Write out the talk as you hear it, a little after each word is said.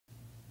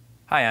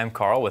Hi, I'm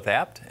Carl with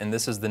Apt, and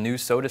this is the new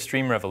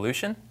Sodastream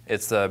Revolution.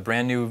 It's a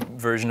brand new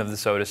version of the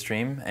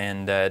Sodastream,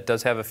 and it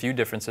does have a few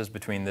differences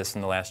between this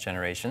and the last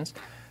generations.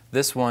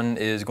 This one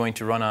is going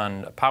to run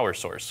on a power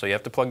source, so you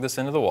have to plug this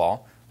into the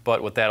wall,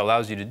 but what that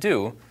allows you to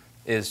do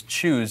is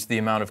choose the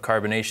amount of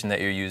carbonation that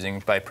you're using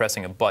by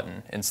pressing a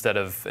button instead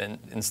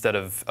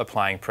of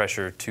applying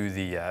pressure to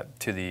the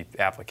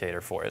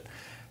applicator for it.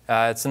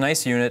 It's a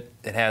nice unit.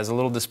 It has a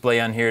little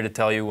display on here to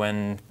tell you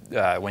when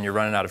you're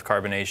running out of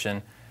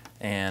carbonation,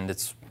 and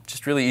it's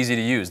just really easy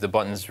to use. The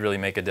buttons really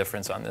make a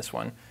difference on this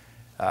one.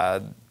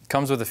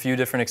 Comes with a few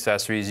different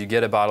accessories. You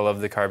get a bottle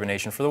of the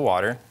carbonation for the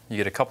water, you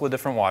get a couple of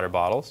different water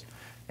bottles,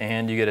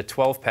 and you get a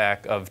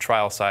 12-pack of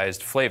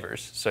trial-sized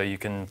flavors, so you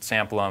can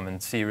sample them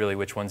and see really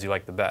which ones you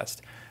like the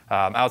best.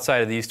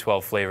 Outside of these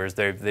 12 flavors,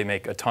 they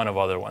make a ton of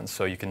other ones,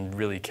 so you can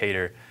really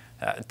cater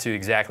to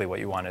exactly what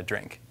you want to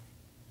drink.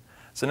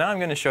 So now I'm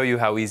going to show you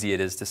how easy it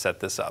is to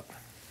set this up.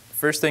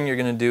 First thing you're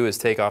going to do is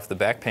take off the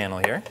back panel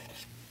here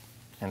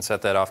and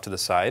set that off to the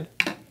side.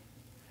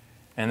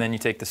 And then you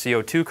take the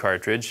CO2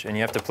 cartridge and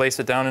you have to place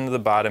it down into the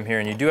bottom here,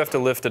 and you do have to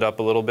lift it up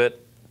a little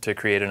bit to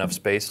create enough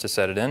space to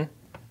set it in.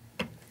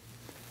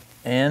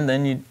 And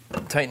then you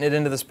tighten it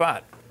into the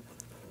spot,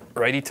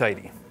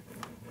 righty-tighty.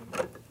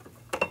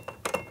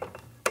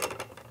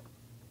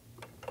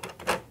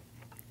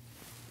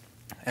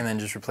 And then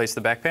just replace the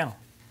back panel.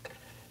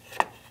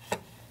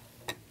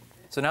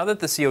 So now that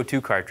the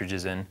CO2 cartridge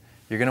is in,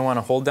 you're going to want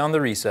to hold down the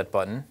reset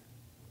button.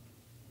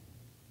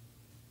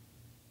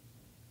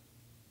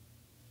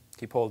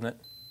 Keep holding it.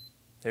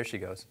 There she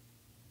goes.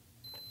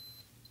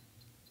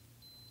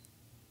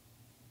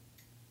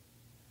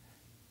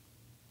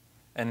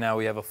 And now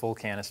we have a full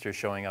canister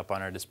showing up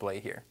on our display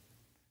here.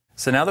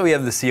 So now that we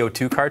have the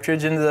CO2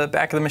 cartridge in the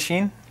back of the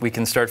machine, we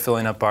can start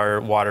filling up our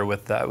water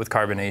with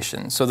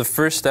carbonation. So the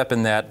first step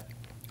in that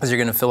is you're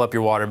going to fill up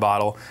your water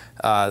bottle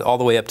all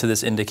the way up to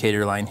this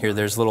indicator line here.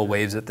 There's little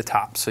waves at the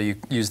top, so you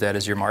use that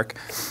as your mark.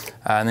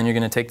 And then you're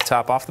going to take the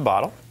top off the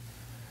bottle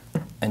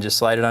and just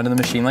slide it onto the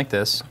machine like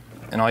this.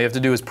 And all you have to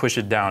do is push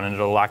it down and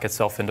it'll lock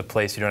itself into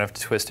place. You don't have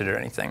to twist it or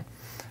anything.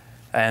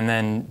 And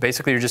then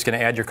basically you're just going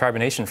to add your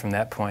carbonation from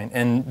that point.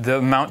 And the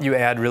amount you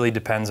add really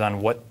depends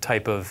on what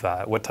type of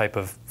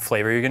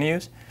flavor you're going to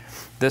use.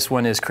 This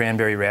one is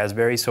cranberry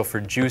raspberry, so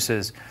for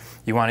juices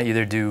you want to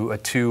either do a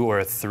 2 or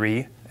a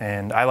 3.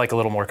 And I like a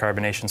little more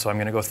carbonation, so I'm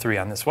going to go 3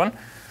 on this one.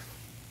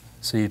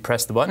 So you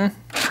press the button.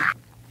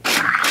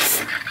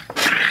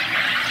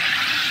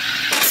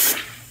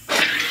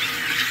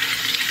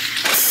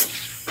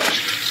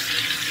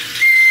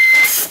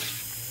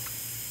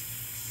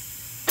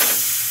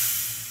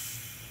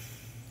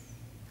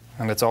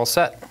 And it's all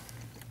set.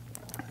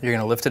 You're going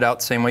to lift it out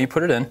the same way you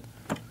put it in,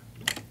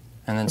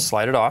 and then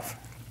slide it off.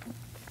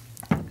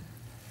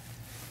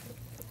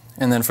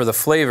 And then for the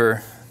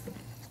flavor,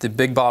 the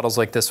big bottles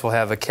like this will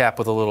have a cap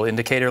with a little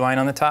indicator line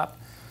on the top.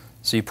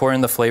 So you pour in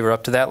the flavor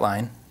up to that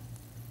line.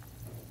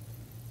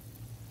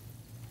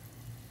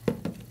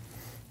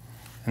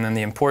 And then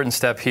the important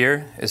step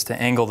here is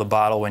to angle the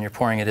bottle when you're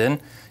pouring it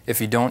in.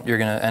 If you don't, you're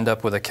going to end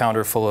up with a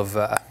counter full of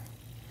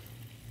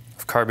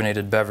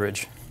carbonated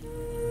beverage.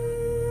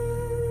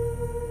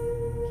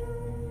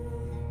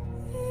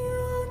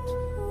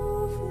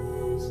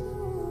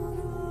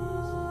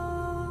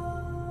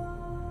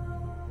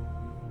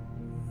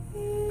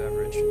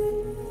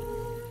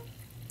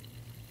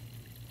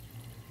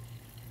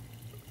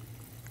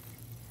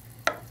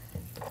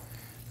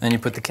 Then you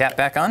put the cap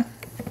back on,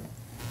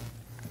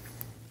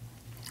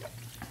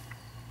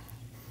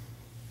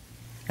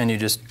 and you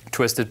just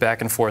twist it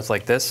back and forth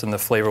like this, and the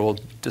flavor will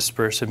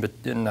disperse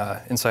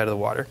inside of the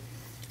water.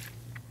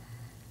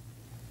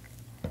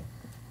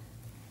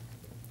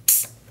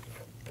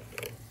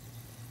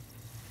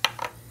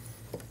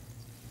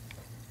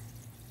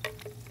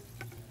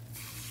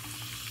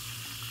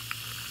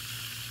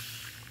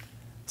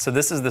 So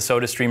this is the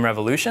Sodastream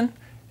Revolution.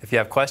 If you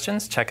have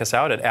questions, check us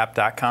out at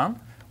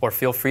abt.com. or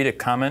feel free to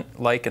comment,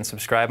 like, and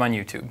subscribe on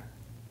YouTube.